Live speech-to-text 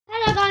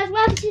guys,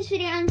 welcome to this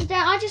video, and today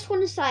I just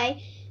want to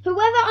say, whoever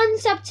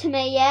unsubbed to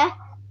me, yeah,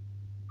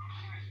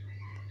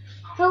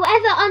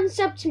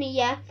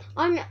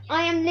 I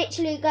am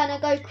literally gonna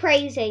go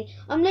crazy.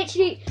 If I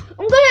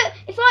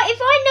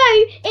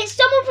know it's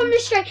someone from the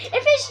street,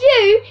 if it's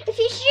you,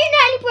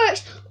 Natalie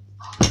Brooks,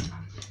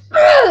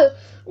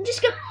 I'm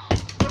just gonna,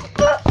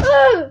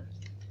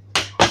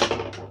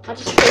 I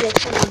just threw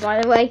this hanger,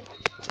 by the way.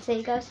 See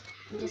you guys,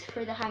 I just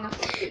threw the hanger.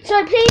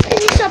 So please,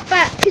 can you sub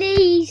back,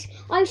 please?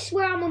 I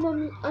swear on my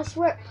mum, I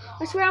swear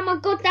on my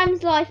goddamn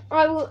life,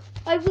 I will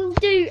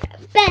do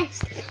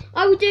best.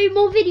 I will do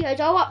more videos.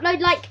 I'll upload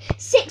like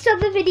 6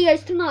 other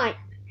videos tonight.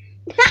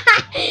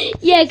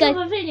 Yeah, guys. 6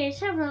 other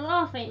videos, I'm not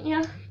laughing,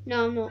 yeah.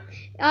 No, I'm not.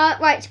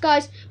 Right,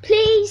 guys,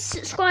 please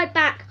subscribe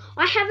back.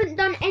 I haven't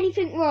done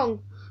anything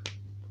wrong.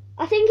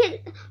 I think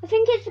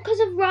it's because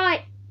of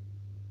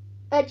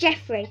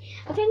Jeffrey.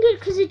 I think it's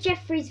because of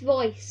Jeffrey's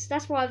voice.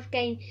 That's why I've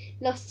gained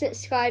lost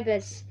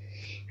subscribers.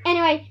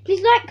 Anyway,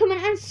 please like,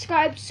 comment and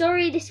subscribe.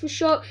 Sorry this was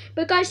short,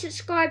 but guys,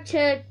 subscribe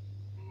to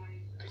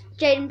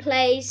Jaden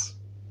Plays.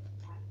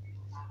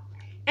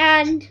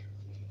 And he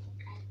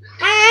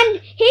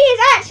is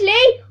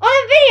actually on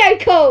a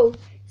video call.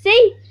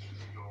 See?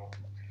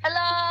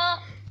 Hello.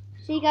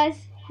 See guys,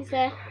 he's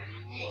there.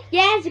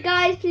 Yeah, so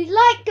guys, please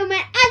like,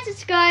 comment and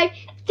subscribe.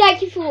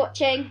 Thank you for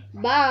watching.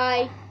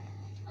 Bye.